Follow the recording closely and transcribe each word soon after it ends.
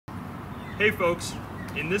Hey folks,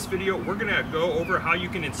 in this video we're going to go over how you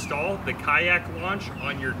can install the Kayak Launch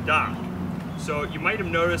on your dock. So you might have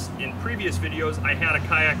noticed in previous videos I had a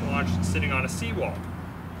Kayak Launch sitting on a seawall.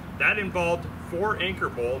 That involved 4 anchor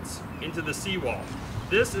bolts into the seawall.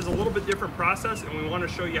 This is a little bit different process and we want to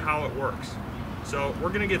show you how it works. So we're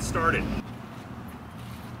going to get started.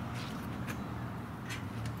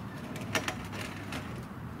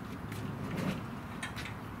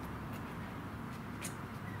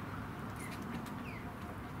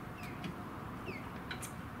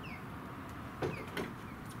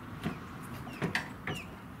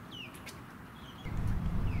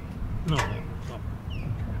 No.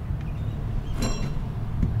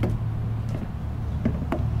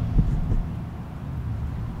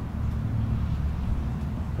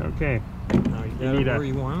 Okay. Now you got it where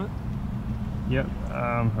you want it? Yep.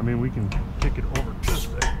 I mean, we can kick it over just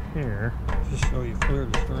a hair. Just so you clear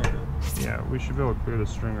the stringer. Yeah, we should be able to clear the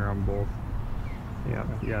stringer on both. Yeah,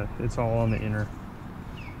 yeah, it's all on the inner.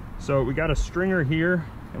 So we got a stringer here,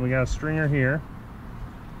 and we got a stringer here.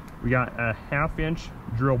 We got a 1/2 inch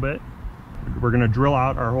drill bit. We're gonna drill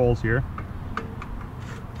out our holes here.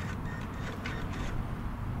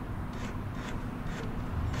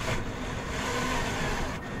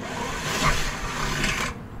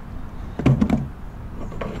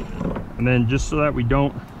 And then just so that we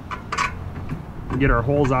don't get our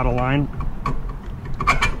holes out of line,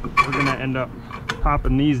 we're gonna end up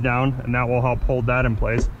popping these down, and that will help hold that in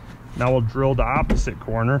place. Now we'll drill the opposite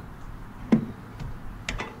corner.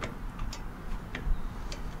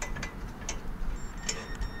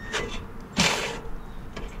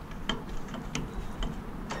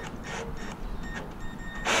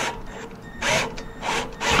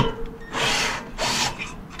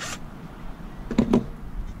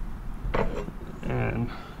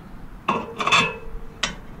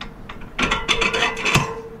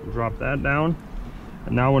 Drop that down,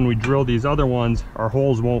 and now when we drill these other ones, our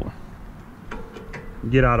holes won't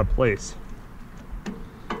get out of place.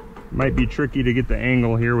 Might be tricky to get the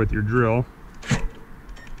angle here with your drill.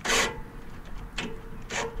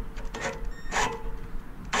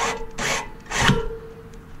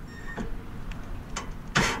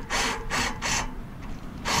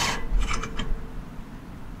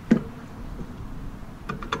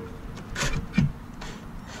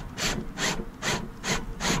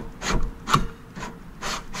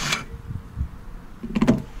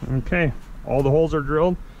 Okay, all the holes are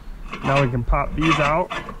drilled. Now we can pop these out.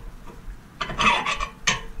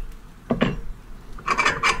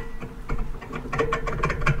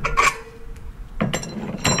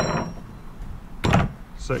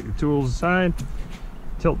 Set your tools aside,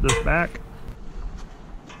 tilt this back.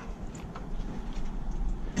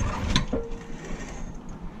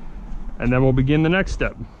 And then we'll begin the next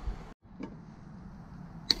step.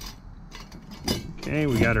 Okay,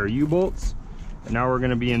 we got our U-bolts. And now we're going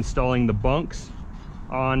to be installing the bunks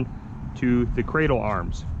on to the cradle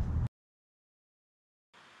arms.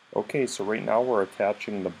 Okay, so right now we're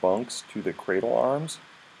attaching the bunks to the cradle arms.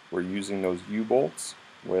 We're using those U-bolts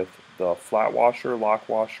with the flat washer, lock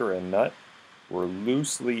washer, and nut. We're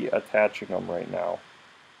loosely attaching them right now.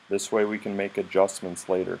 This way we can make adjustments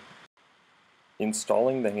later.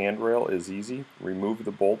 Installing the handrail is easy. Remove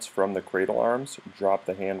the bolts from the cradle arms, drop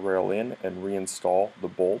the handrail in, and reinstall the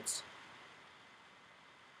bolts.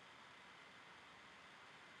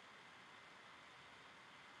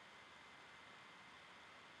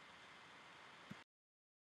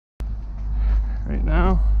 Right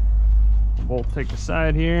now, bolt take a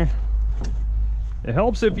side here. It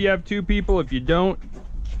helps if you have 2 people. If you don't,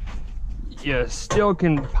 you still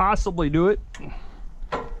can possibly do it,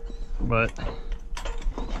 but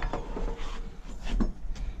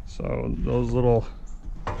so those little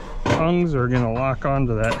tongues are going to lock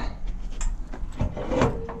onto that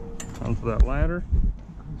ladder.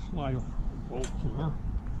 Slide bolts in there.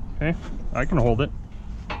 Okay, I can hold it.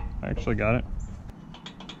 I actually got it.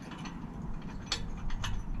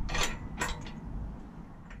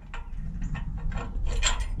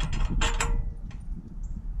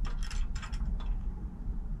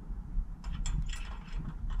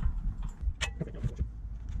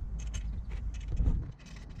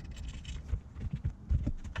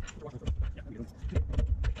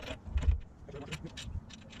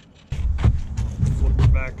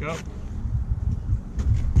 Back up.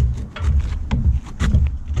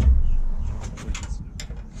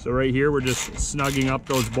 So right here we're just snugging up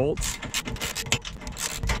those bolts,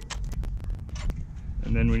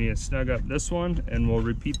 and then we need to snug up this one, and we'll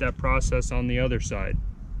repeat that process on the other side.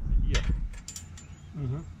 Yeah.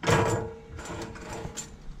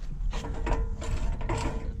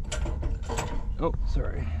 Oh,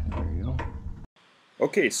 sorry. There you go.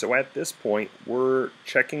 Okay, so at this point, we're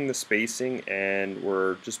checking the spacing and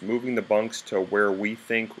we're just moving the bunks to where we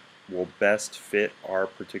think will best fit our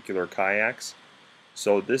particular kayaks.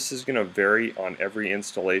 So this is going to vary on every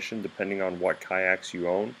installation depending on what kayaks you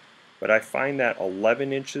own. But I find that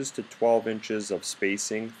 11 inches to 12 inches of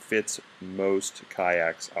spacing fits most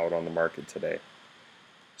kayaks out on the market today.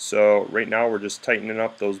 So right now we're just tightening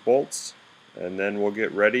up those bolts and then we'll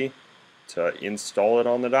get ready to install it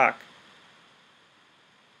on the dock.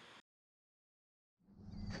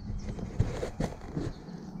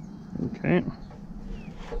 Okay.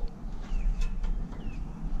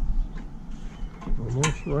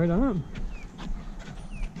 Almost right on.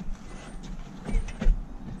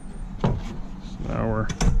 So now we're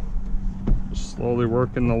just slowly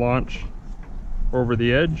working the launch over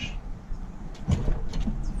the edge.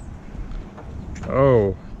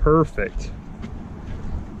 Oh, perfect.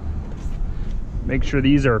 Make sure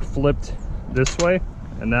these are flipped this way,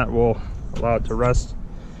 and that will allow it to rest.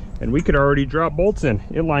 And we could already drop bolts in.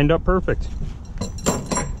 It lined up perfect.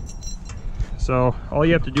 So all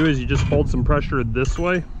you have to do is you just hold some pressure this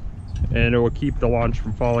way, and it will keep the launch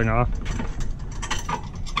from falling off.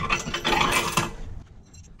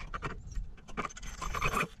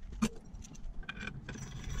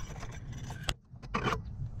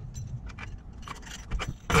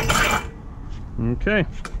 Okay,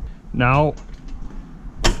 now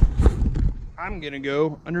I'm gonna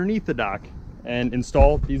go underneath the dock and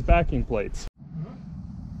install these backing plates.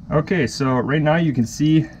 Okay, so right now you can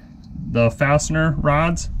see the fastener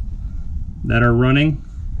rods that are running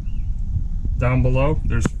down below.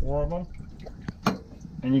 There's 4 of them,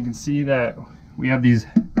 and you can see that we have these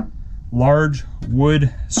large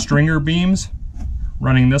wood stringer beams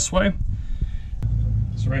running this way.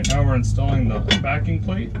 So right now we're installing the backing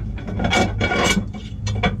plate.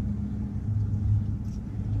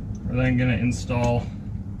 We're then going to install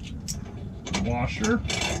the washer.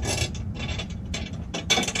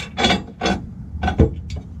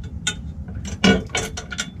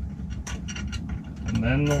 And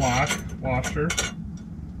then the lock washer.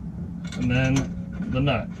 And then the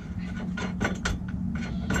nut.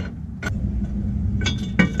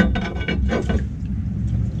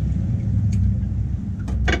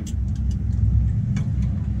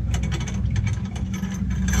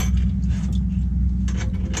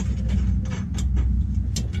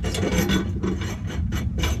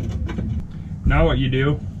 Now what you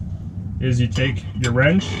do is you take your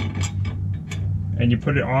wrench and you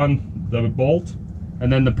put it on the bolt, and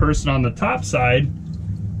then the person on the top side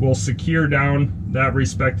will secure down that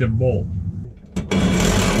respective bolt.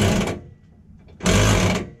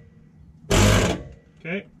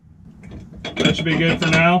 Okay, that should be good for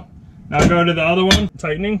now. Now go to the other one,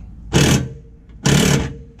 tightening.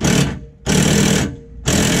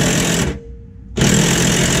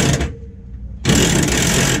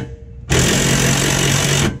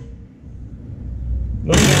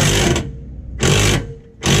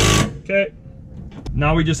 Okay,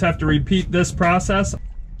 now we just have to repeat this process.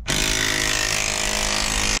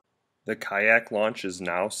 The kayak launch is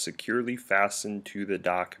now securely fastened to the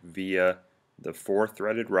dock via the 4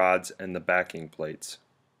 threaded rods and the backing plates.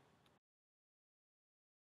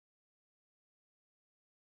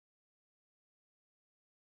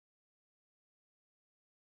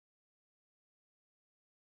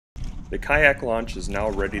 The kayak launch is now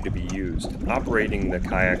ready to be used. Operating the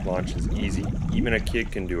kayak launch is easy. Even a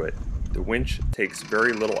kid can do it. The winch takes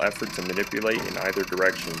very little effort to manipulate in either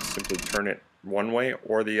direction. Simply turn it one way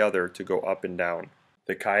or the other to go up and down.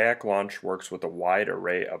 The kayak launch works with a wide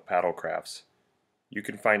array of paddle crafts. You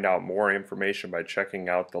can find out more information by checking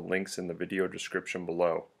out the links in the video description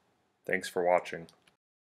below. Thanks for watching.